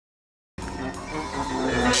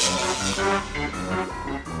Give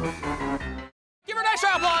her a nice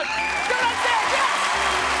round of applause. Give her a nice dance, yes!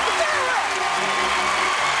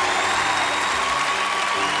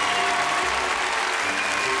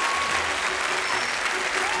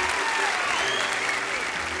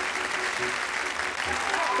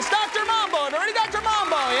 It's Dr. Mambo. Everybody, Dr.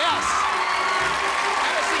 Mambo, yes.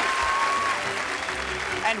 Have a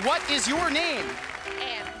seat. And what is your name?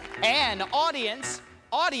 Anne. Audience.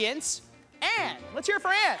 Anne. Let's hear it for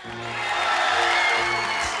Anne.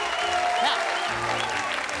 Now,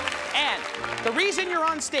 Anne, the reason you're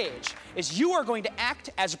on stage is you are going to act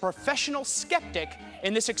as a professional skeptic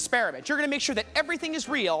in this experiment. You're going to make sure that everything is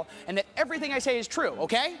real and that everything I say is true,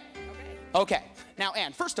 okay? Okay. Now,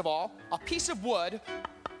 Anne, first of all, a piece of wood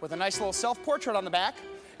with a nice little self-portrait on the back.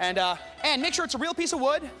 And, Anne, make sure it's a real piece of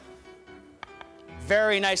wood.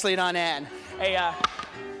 Very nicely done, Anne.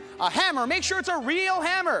 A hammer, make sure it's a real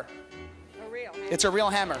hammer. A real hammer. It's a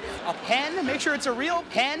real hammer. A pen, make sure it's a real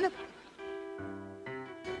pen.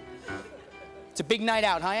 It's a big night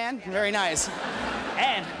out, huh, Anne? Very nice.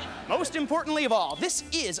 And most importantly of all, this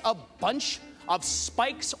is a bunch of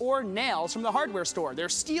spikes or nails from the hardware store. They're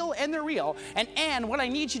steel and they're real. And Anne, what I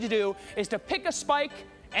need you to do is to pick a spike,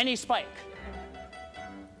 any spike.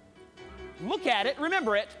 Look at it,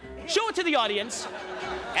 remember it, show it to the audience,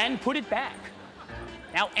 and put it back.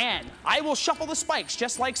 Now, Anne, I will shuffle the spikes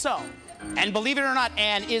just like so. And believe it or not,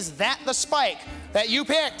 Anne, is that the spike that you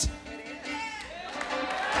picked?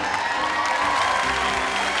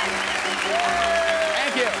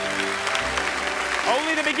 Thank you.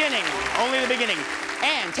 Only the beginning, only the beginning.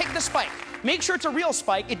 Anne, take the spike. Make sure it's a real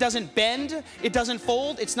spike. It doesn't bend, it doesn't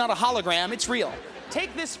fold, it's not a hologram, it's real.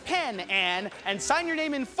 Take this pen, Anne, and sign your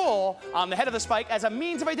name in full on the head of the spike as a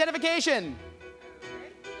means of identification.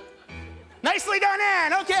 Nicely done,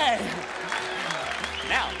 Anne, okay.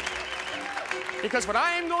 Now, because what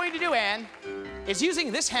I am going to do, Anne, is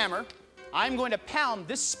using this hammer, I'm going to pound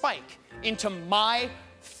this spike into my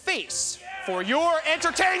face for your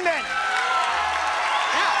entertainment.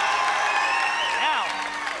 Now,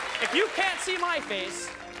 if you can't see my face,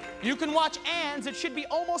 you can watch Anne's. It should be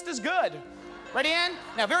almost as good. Ready, Anne?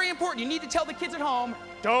 Now, very important, you need to tell the kids at home,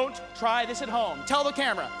 don't try this at home. Tell the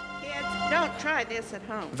camera. Kids, don't try this at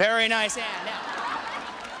home. Very nice, Anne. Now,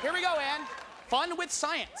 here we go, Anne. Fun with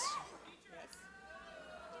science. Yes.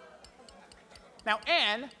 Now,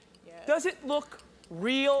 Anne, Yes. does it look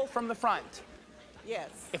real from the front? Yes.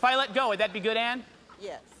 If I let go, would that be good, Anne?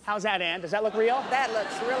 Yes. How's that, Anne? Does that look real? That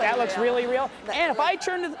looks really real. That looks really real? That Anne, if I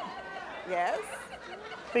turn to the... Yes.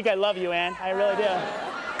 I think I love you, Anne. I really do.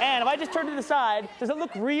 Anne, if I just turn to the side, does it look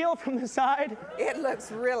real from the side? It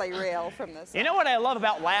looks really real from the side. You know what I love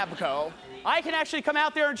about Labco? I can actually come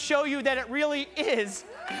out there and show you that it really is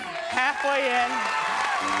halfway in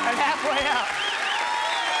and halfway out.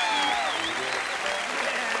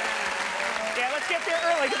 Yeah, let's get there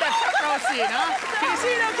early. Get that front row seat, huh? Can you see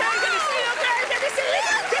it okay? Can you see it okay? Can you see it?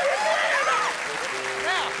 Can you see it?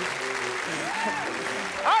 Now,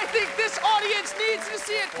 I think this audience needs to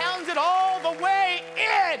see it. Pounds it all the way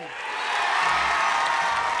in.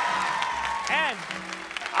 And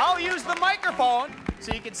I'll use the microphone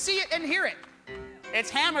so you can see it and hear it.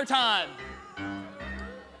 It's hammer time.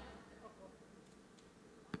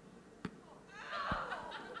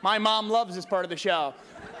 My mom loves this part of the show.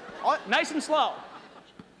 Oh, nice and slow.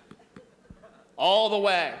 All the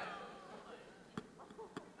way.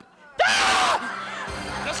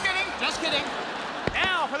 Ah! Just kidding, just kidding.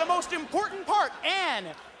 Now, for the most important part, Anne,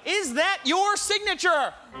 is that your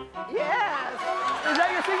signature? Yes. Is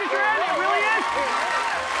that your signature, Anne? It really is?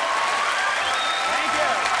 Thank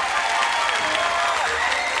you.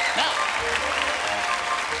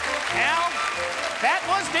 Now, that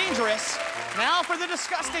was dangerous. Now for the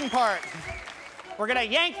disgusting part. We're gonna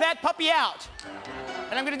yank that puppy out.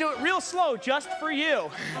 And I'm gonna do it real slow just for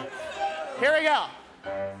you. Here we go.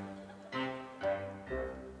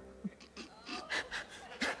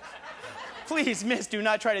 Please, miss, do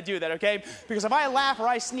not try to do that, okay? Because if I laugh or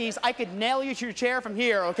I sneeze, I could nail you to your chair from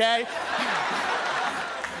here, okay?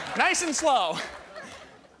 Nice and slow.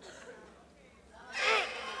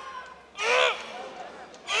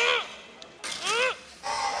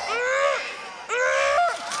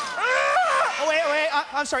 Oh, wait,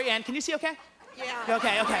 I'm sorry, Anne, can you see okay? Yeah.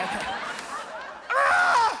 Okay.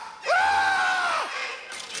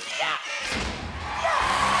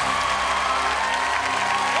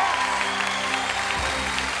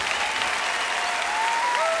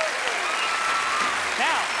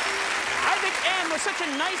 Such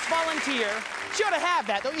a nice volunteer. She ought to have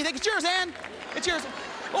that, don't you think? It's yours, Anne. It's yours.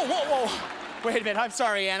 Oh, whoa. Wait a minute. I'm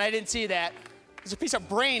sorry, Anne. I didn't see that. There's a piece of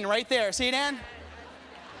brain right there. See it, Anne?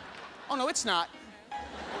 Oh, no, it's not.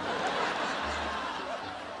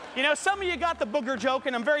 You know, some of you got the booger joke,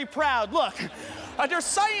 and I'm very proud. Look, under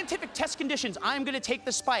scientific test conditions, I'm gonna take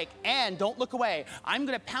the spike, and don't look away. I'm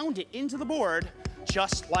gonna pound it into the board,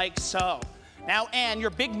 just like so. Now, Anne, your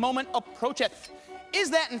big moment approacheth. Is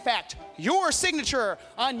that, in fact, your signature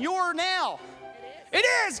on your nail? It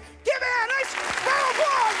is! Give Anne a nice round of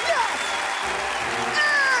applause! Yes!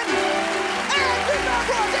 Anne, big round of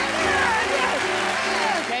applause! Anne,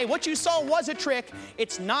 yes! Okay, what you saw was a trick.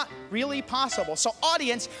 It's not really possible. So,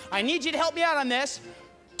 audience, I need you to help me out on this.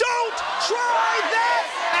 Don't try!